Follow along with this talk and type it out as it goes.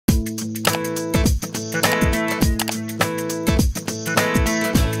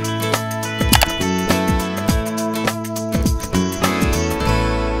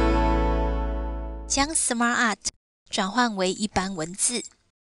SmartArt 转换为一般文字。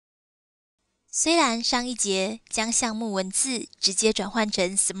虽然上一节将项目文字直接转换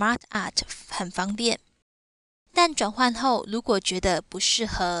成 SmartArt 很方便，但转换后如果觉得不适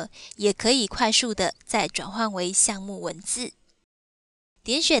合，也可以快速的再转换为项目文字。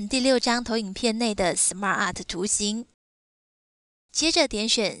点选第6张投影片内的 SmartArt 图形，接着点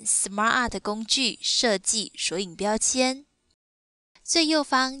选 SmartArt 工具设计索引标签，最右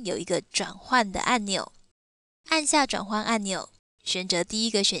方有一个转换的按钮，按下转换按钮，选择第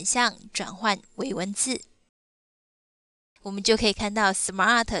一个选项转换为文字，我们就可以看到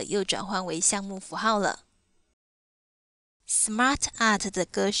SmartArt 又转换为项目符号了。SmartArt 的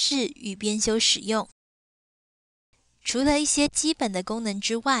格式与编修使用，除了一些基本的功能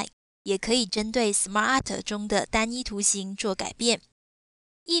之外，也可以针对 SmartArt 中的单一图形做改变，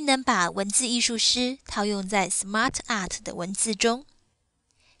亦能把文字艺术师套用在 SmartArt 的文字中。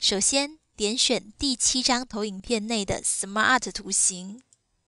首先，点选第7张投影片内的 SmartArt 图形，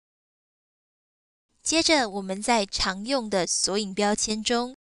接着我们在常用的索引标签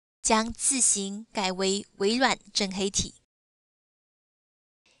中，将字形改为微软正黑体，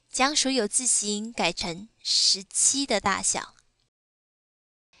将所有字形改成17的大小。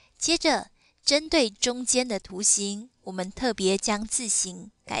接着，针对中间的图形，我们特别将字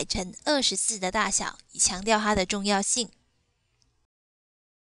形改成24的大小，以强调它的重要性。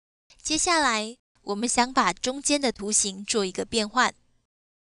接下来，我们想把中间的图形做一个变换，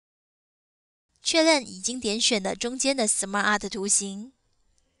确认已经点选了中间的 SmartArt 图形，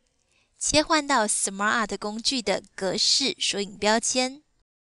切换到 SmartArt 工具的格式索引标签，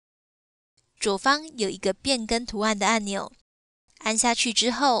左方有一个变更图案的按钮，按下去之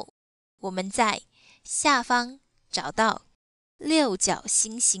后，我们在下方找到6角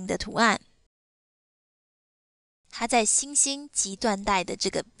星形的图案，它在星星及缎带的这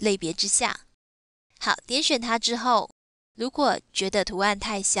个类别之下。好，点选它之后，如果觉得图案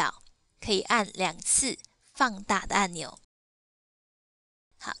太小，可以按2次放大的按钮。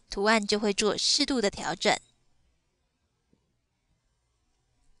好，图案就会做适度的调整。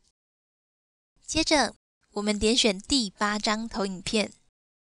接着，我们点选第8张投影片，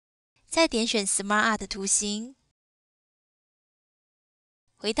再点选 SmartArt 图形，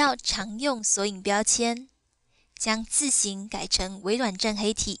回到常用索引标签，将字形改成微软正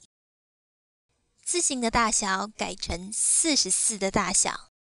黑体，字形的大小改成44的大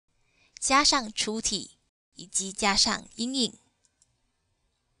小，加上粗体以及加上阴影。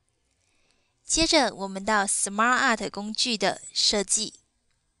接着我们到 SmartArt 工具的设计，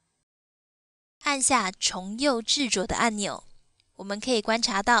按下从右至左的按钮，我们可以观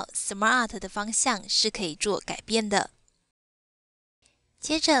察到 SmartArt 的方向是可以做改变的。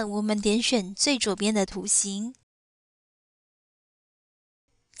接着我们点选最左边的图形，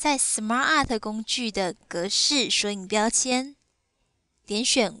在 SmartArt 工具的格式索引标签，点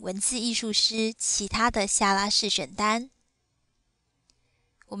选文字艺术师其他的下拉式选单，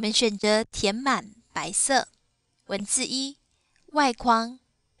我们选择填满白色、文字1、外框、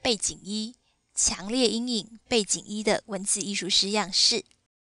背景1、强烈阴影背景1的文字艺术师样式。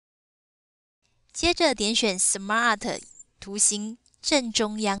接着点选 SmartArt 图形正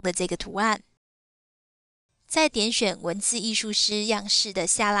中央的这个图案，再点选文字艺术师样式的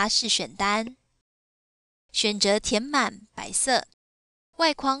下拉式选单，选择填满白色、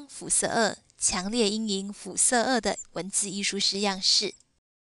外框辅色2、强烈阴影辅色2的文字艺术师样式。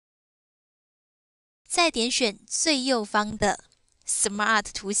再点选最右方的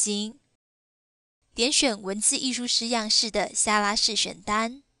SmartArt 图形，点选文字艺术师样式的下拉式选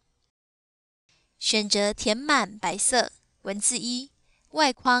单，选择填满白色、文字1、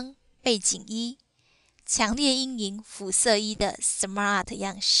外框、背景1、强烈阴影辅色1的 SmartArt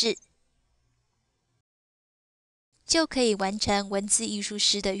样式，就可以完成文字艺术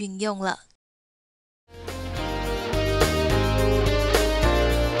师的运用了。